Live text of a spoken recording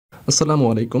আসসালামু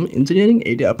আলাইকুম, ইঞ্জিনিয়ারিং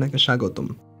এইডে আপনাকে স্বাগতম।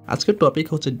 আজকের টপিক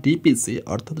হচ্ছে ডিপিসি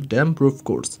অর্থাৎ ড্যাম প্রুফ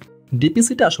কোর্স।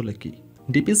 ডিপিসিটা আসলে কি?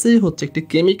 ডিপিসি হচ্ছে একটি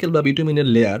কেমিক্যাল বা বিটুমিনের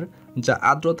লেয়ার যা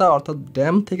আর্দ্রতা অর্থাৎ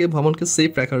ড্যাম থেকে ভবনকে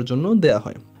সেফ রাখার জন্য দেয়া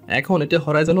হয়। এখন এটি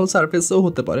হরাইজনাল সারফেসেও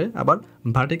হতে পারে, আবার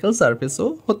ভার্টিক্যাল সারফেসেও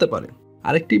হতে পারে।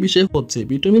 আরেকটি বিষয় হচ্ছে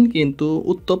বিটুমিন কিন্তু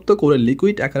উত্তপ্ত করে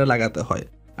লিকুইড আকারে লাগাতে হয়,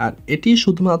 আর এটি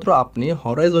শুধুমাত্র আপনি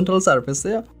হরাইজন্টাল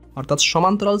সারফেসে অর্থাৎ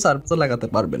সমান্তরাল সারফেসে লাগাতে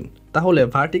পারবেন। তাহলে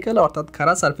ভার্টিক্যাল অর্থাৎ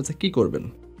খাড়া সারফেসে কি করবেন?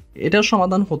 এটার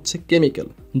সমাধান হচ্ছে কেমিক্যাল।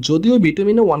 যদিও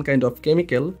বিটুমিনও ওয়ান কাইন্ড অফ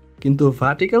কেমিক্যাল, কিন্তু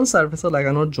ভার্টিক্যাল সারফেসে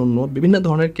লাগানোর জন্য বিভিন্ন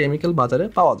ধরনের কেমিক্যাল বাজারে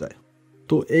পাওয়া যায়।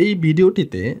 তো এই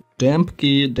ভিডিওটিতে ড্যাম্প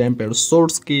কি, ড্যাম্পের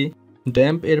সোর্স কি,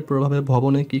 ড্যাম্প এর প্রভাবে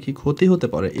ভবনে কি কি ক্ষতি হতে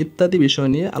পারে ইত্যাদি বিষয়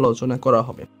নিয়ে আলোচনা করা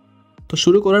হবে। তো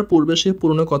শুরু করার পূর্বে সেই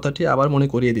পুরনো কথাটি আবার মনে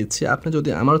করিয়ে দিচ্ছি। আপনি যদি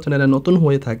আমার চ্যানেলে নতুন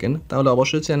হয়ে থাকেন তাহলে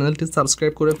অবশ্যই চ্যানেলটি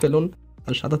সাবস্ক্রাইব করে ফেলুন,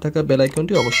 আর সাথে থাকা বেল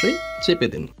আইকনটি অবশ্যই চেপে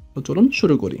দিন। তো চলুন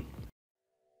শুরু করি।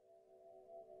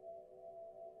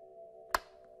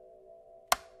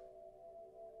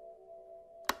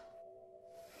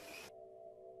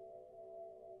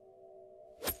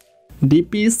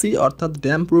 ডিপিসি অর্থাৎ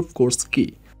ড্যাম প্রুফ কোর্স কি?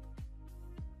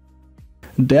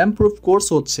 ড্যাম প্রুফ কোর্স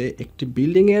হচ্ছে একটি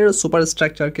বিল্ডিং এর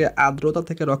সুপারস্ট্রাকচারকে আর্দ্রতা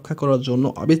থেকে রক্ষা করার জন্য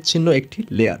অবিচ্ছিন্ন একটি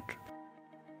লেয়ার।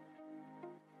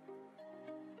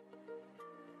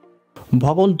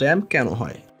 ভবন ড্যাম কেন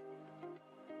হয়?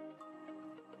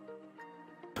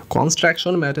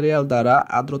 কনস্ট্রাকশন ম্যাটেরিয়াল দ্বারা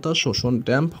আর্দ্রতা শোষণ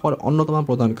ড্যাম্প হওয়ার অন্যতম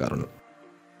প্রধান কারণ।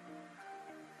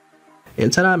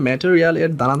 এছাড়া ম্যাটেরিয়াল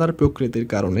এর দানাদার প্রকৃতির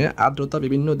কারণে আর্দ্রতা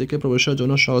বিভিন্ন দিকে প্রবেশের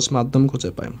জন্য সহজ মাধ্যম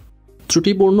খুঁজে পায়।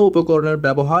 ত্রুটিপূর্ণ উপকরণের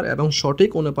ব্যবহার এবং সঠিক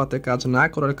অনুপাতে কাজ না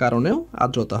করার কারণেও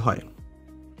আর্দ্রতা হয়।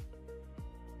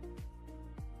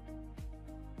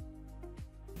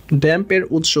 ড্যাম্পের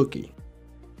উৎস কি?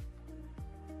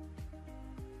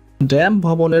 ড্যাম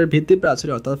ভবনের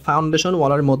ভিত্তিপ্রাচীর অর্থাৎ ফাউন্ডেশন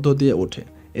ওয়ালের মধ্য দিয়ে ওঠে।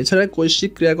 এছাড়া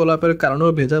কৈশিক ক্রিয়াকলাপের কারণেও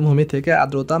ভেজা ভূমি থেকে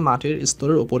আর্দ্রতা মাটির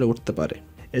স্তরের উপরে উঠতে পারে।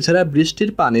 এছাড়া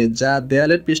বৃষ্টির পানি যা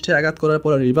দেয়ালের পৃষ্ঠে আঘাত করার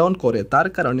পর রিবাউন্ড করে, তার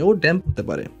কারণেও ড্যাম্প হতে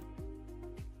পারে।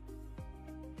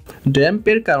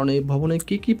 ড্যাম্পের কারণে ভবনে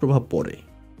কি কি প্রভাব পড়ে?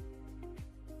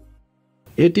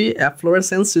 এটি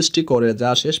অ্যাফ্লোরেসেন্স সৃষ্টি করে,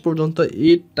 যা শেষ পর্যন্ত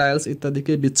ইট, টাইলস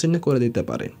ইত্যাদিকে বিচ্ছিন্ন করে দিতে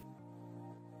পারে।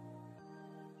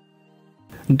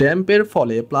 ড্যাম্পের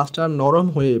ফলে প্লাস্টার নরম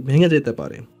হয়ে ভেঙে যেতে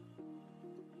পারে।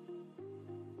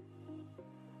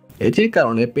 এটির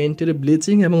কারণে পেইন্টের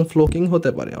ব্লিচিং এবং ফ্লোকিং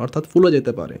হতে পারে, অর্থাৎ ফুলে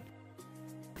যেতে পারে।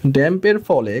 ড্যাম্পের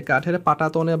ফলে কাঠের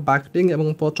পাটাতনে বাকলিং এবং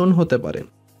পচন হতে পারে।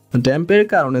 ড্যাম্পের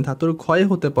কারণে ধাতুর ক্ষয়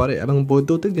হতে পারে এবং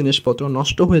বৈদ্যুতিক জিনিসপত্র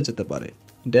নষ্ট হয়ে যেতে পারে।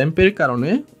 ড্যাম্পের কারণে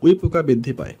উইপোকা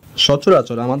বৃদ্ধি পায়।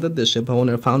 সচরাচর আমাদের দেশে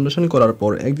ভবনের ফাউন্ডেশন করার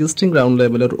পর এক্সিস্টিং গ্রাউন্ড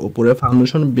লেভেলের উপরে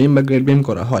ফাউন্ডেশন বিম বা গ্রেড বিম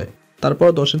করা হয়। তারপর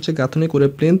 10 ইঞ্চি গাঁথনি করে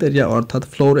প্লিন্থ এরিয়া অর্থাৎ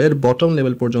ফ্লোর এর বটম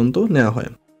লেভেল পর্যন্ত নেওয়া হয়।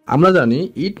 আমরা জানি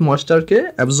ইট ময়েশ্চারকে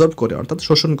অ্যাবজর্ব করে অর্থাৎ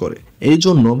শোষণ করে, এই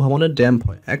জন্য ভবনের ড্যাম্প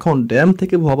হয়। এখন ড্যাম্প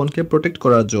থেকে ভবনকে প্রোটেক্ট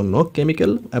করার জন্য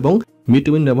কেমিক্যাল এবং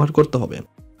বিটুমিন ব্যবহার করতে হবে।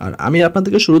 আর আমি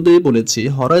আপনাদেরকে শুরুতেই বলেছি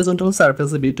হরাইজন্টাল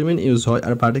সারফেসে বিটুমিন ইউজ হয়,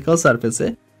 আর ভার্টিক্যাল সারফেসে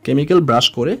কেমিক্যাল ব্রাশ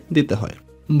করে দিতে হয়।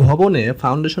 ভবনে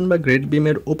ফাউন্ডেশন বা গ্রেড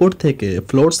বিমের উপর থেকে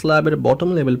ফ্লোর স্ল্যাবের বটম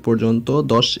লেভেল পর্যন্ত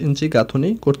 10 ইঞ্চি গাঁথনি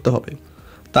করতে হবে।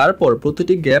 তারপর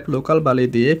প্রতিটি গ্যাপ লোকাল বালি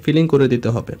দিয়ে ফিলিং করে দিতে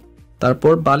হবে।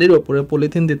 তারপর বালির ওপরে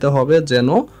পলিথিন দিতে হবে যেন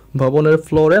ভবনের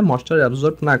ফ্লোরে ময়েশ্চার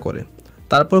অ্যাবজর্ব না করে।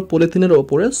 তারপর পলিথিনের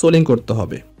ওপরে সোলিং করতে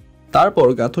হবে। তারপর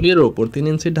গাঁথনির ওপর 3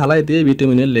 ইঞ্চি ঢালাই দিয়ে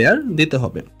বিটুমিনের লেয়ার দিতে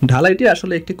হবে। ঢালাইটি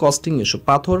আসলে একটি কস্টিং ইস্যু।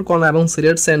 পাথর, কণা এবং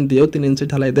সিলেট স্যান্ড দিয়েও 3 ইঞ্চি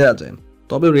ঢালাই দেওয়া যায়,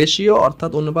 তবে রেশিও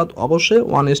অর্থাৎ অনুপাত অবশ্যই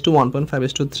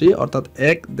 1:1.5:3 অর্থাৎ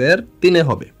 1:1.5:3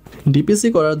 হবে। ডিপিসি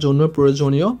করার জন্য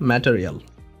প্রয়োজনীয় ম্যাটেরিয়াল: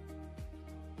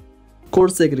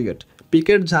 কোর্স এগ্রিগেট,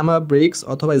 পিকেট জামা ব্রিক্স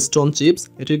অথবা স্টোন চিপস।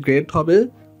 এটির গ্রেড হবে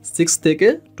 6 থেকে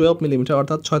 12 মিলিমিটার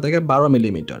অর্থাৎ 6 থেকে 12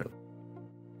 মিলিমিটার।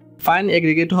 ফাইন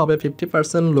এগ্রিগেট হবে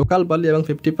 50% লোকাল বালি এবং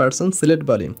 50% সিলেট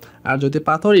বালি। আর যদি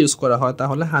পাথর ইউজ করা হয়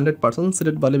তাহলে 100%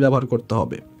 সিলেট বালি ব্যবহার করতে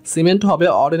হবে। সিমেন্ট হবে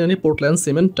অর্ডিনারি পোর্টল্যান্ড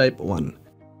সিমেন্ট টাইপ 1।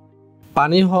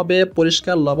 পানি হবে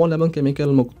পরিষ্কার লবণ এবং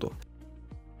কেমিক্যাল মুক্ত।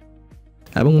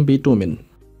 এবং বিটুমিন।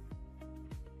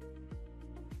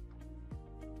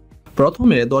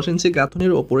 প্রথমে 10 ইঞ্চি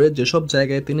গাঁথনির ওপরে যেসব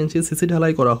জায়গায় 3 ইঞ্চি সিসি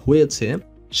ঢালাই করা হয়েছে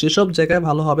সেসব জায়গায়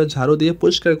ভালোভাবে ঝাড়ু দিয়ে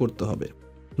পরিষ্কার করতে হবে।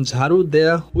 ঝাড়ু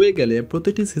দেয়া হয়ে গেলে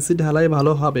প্রতিটি সিসি ঢালাই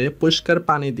ভালোভাবে পরিষ্কার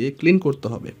পানি দিয়ে ক্লিন করতে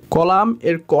হবে। কলাম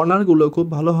এর কর্নারগুলো খুব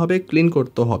ভালোভাবে ক্লিন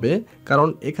করতে হবে, কারণ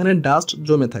এখানে ডাস্ট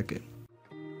জমে থাকে।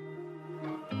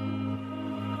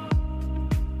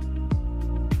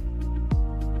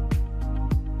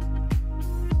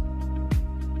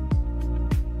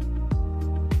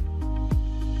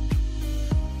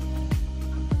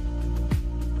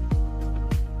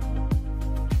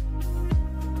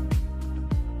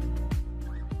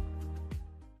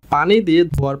 পানি দিয়ে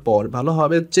ধোয়ার পর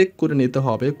ভালোভাবে চেক করে নিতে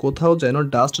হবে কোথাও যেন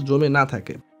ডাস্ট জমে না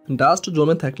থাকে। ডাস্ট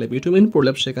জমে থাকলে বিটুমিন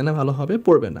প্রলেপ সেখানে ভালোভাবে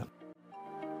পড়বে না।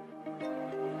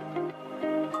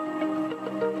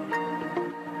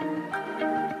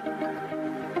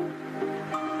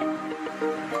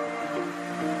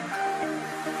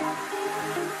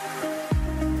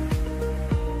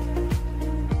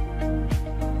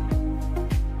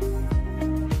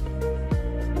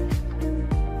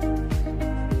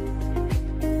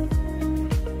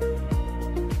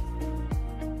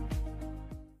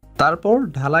 তারপর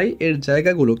ঢালাই এর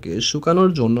জায়গাগুলোকে শুকানোর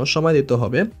জন্য সময় দিতে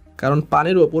হবে, কারণ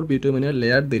পানির ওপর বিটুমিনের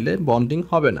লেয়ার দিলে বন্ডিং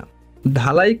হবে না।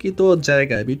 ঢালাইকৃত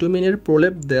জায়গায় বিটুমিনের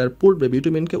প্রলেপ দেওয়ার পূর্বে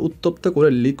বিটুমিনকে উত্তপ্ত করে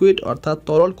লিকুইড অর্থাৎ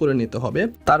তরল করে নিতে হবে,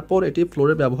 তারপর এটি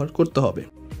ফ্লোরে ব্যবহার করতে হবে।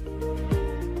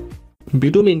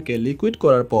 বিটুমিনকে লিকুইড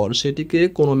করার পর সেটিকে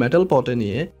কোনো মেটাল পটে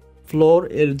নিয়ে ফ্লোর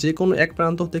এর যে কোনো এক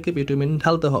প্রান্ত থেকে বিটুমিন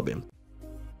ঢালতে হবে।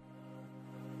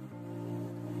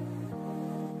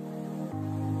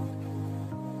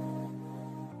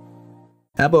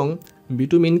 এবং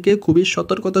বিটুমিনকে খুবই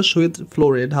সতর্কতার সহিত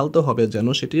ফ্লোরে ঢালতে হবে যেন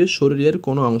সেটি শরীরের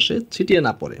কোনো অংশে ছিটিয়ে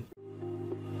না পড়ে।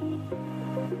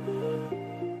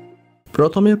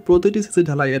 প্রথমে প্রতিটি সিসি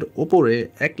ঢালাইয়ের উপরে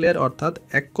এক লেয়ার অর্থাৎ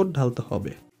এক কোট ঢালতে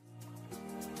হবে।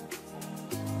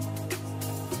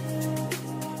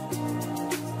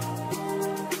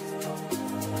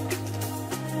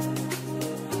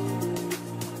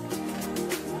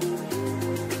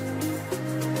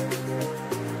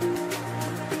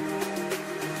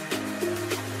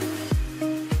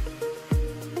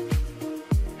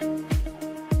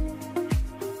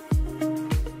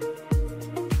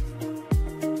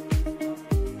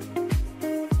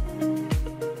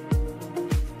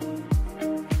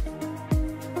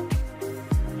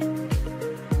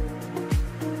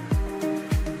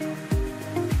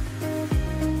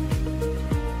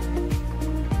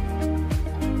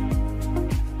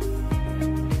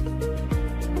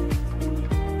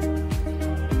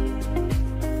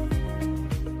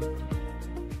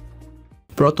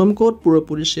 প্রথম কোট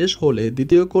পুরোপুরি শেষ হলে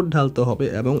দ্বিতীয় কোট ঢালতে হবে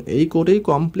এবং এই কোটেই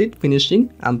কমপ্লিট ফিনিশিং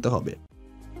আনতে হবে।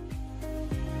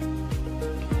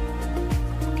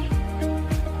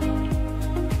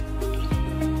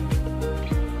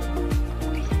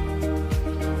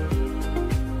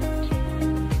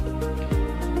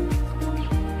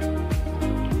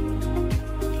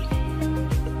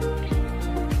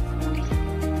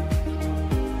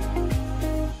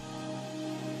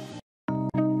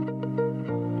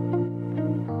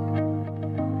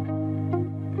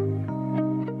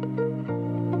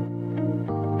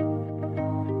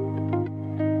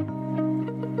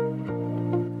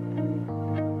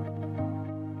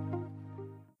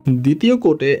 দ্বিতীয়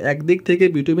কোটে একদিক থেকে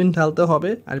বিটুমিন ঢালতে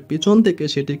হবে আর পিছন থেকে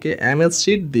সেটিকে এমএস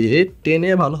শিট দিয়ে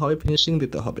টেনে ভালোভাবে ফিনিশিং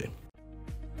দিতে হবে।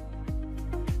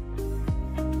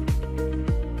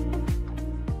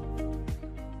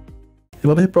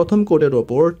 এভাবে প্রথম কোটের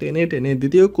ওপর টেনে টেনে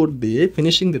দ্বিতীয় কোট দিয়ে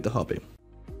ফিনিশিং দিতে হবে।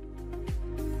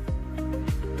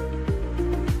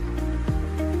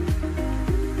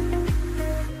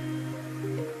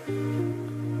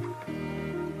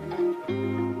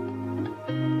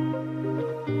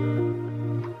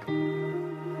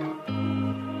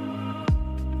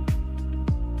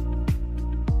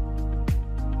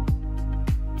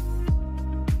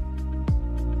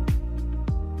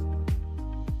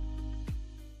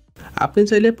 আপনি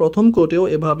চাইলে প্রথম কোটেও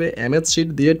এভাবে এমএস শিট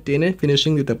দিয়ে টেনে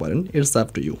ফিনিশিং দিতে পারেন, ইটস আপ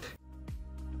টু ইউ।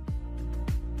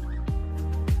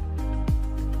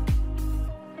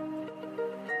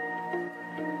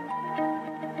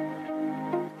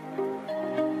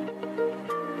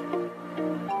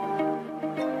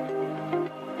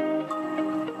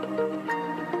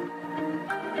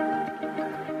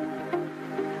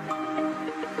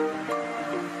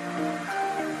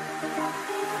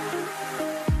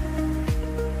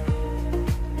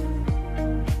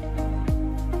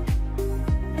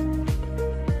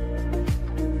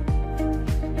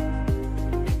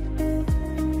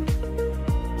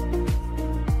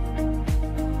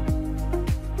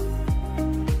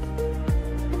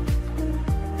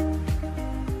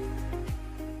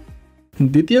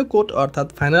 দ্বিতীয় কোট অর্থাৎ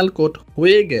ফাইনাল কোট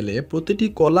হয়ে গেলে প্রতিটি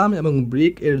কলাম এবং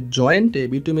ব্রিক এর জয়েন্টে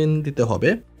বিটুমিন দিতে হবে,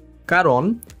 কারণ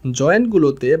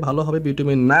জয়েন্টগুলোতে ভালোভাবে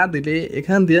বিটুমিন না দিলে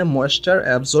এখান দিয়ে ময়েশ্চার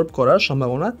অ্যাবজর্ব করার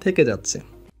সম্ভাবনা থেকে যাচ্ছে।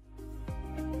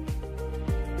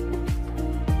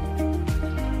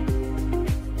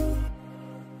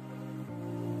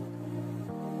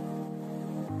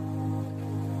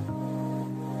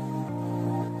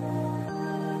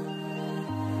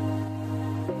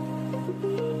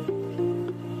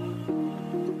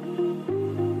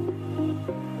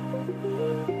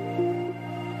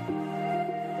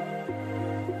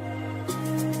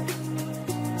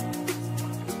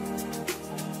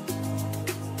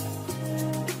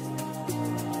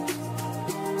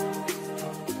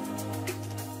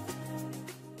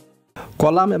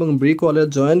 কলাম এবং ব্রিক ওয়ালের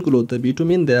জয়েন্টগুলোতে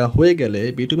বিটুমিন দেওয়া হয়ে গেলে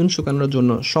বিটুমিন শুকানোর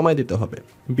জন্য সময় দিতে হবে।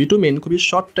 বিটুমিন খুবই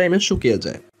শর্ট টাইমে শুকিয়ে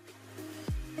যায়।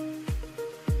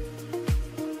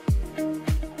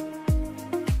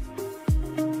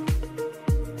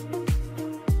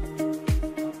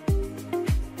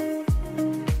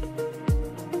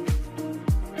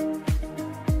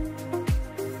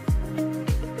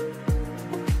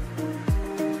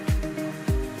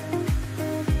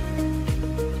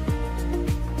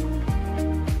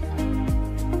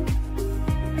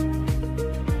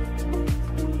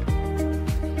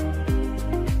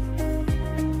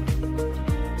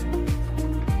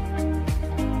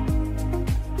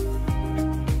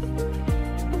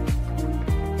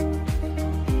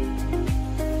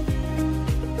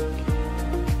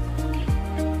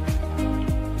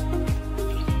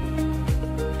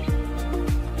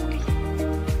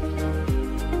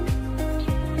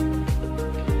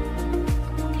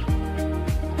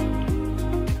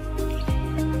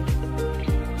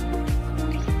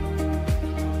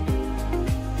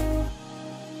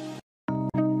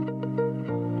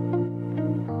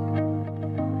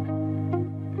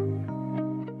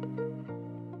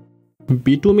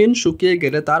 বিটুমিন শুকিয়ে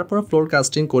গেলে তারপর ফ্লোর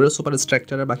কাস্টিং করে সুপার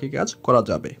স্ট্রাকচারের বাকি কাজ করা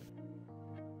যাবে।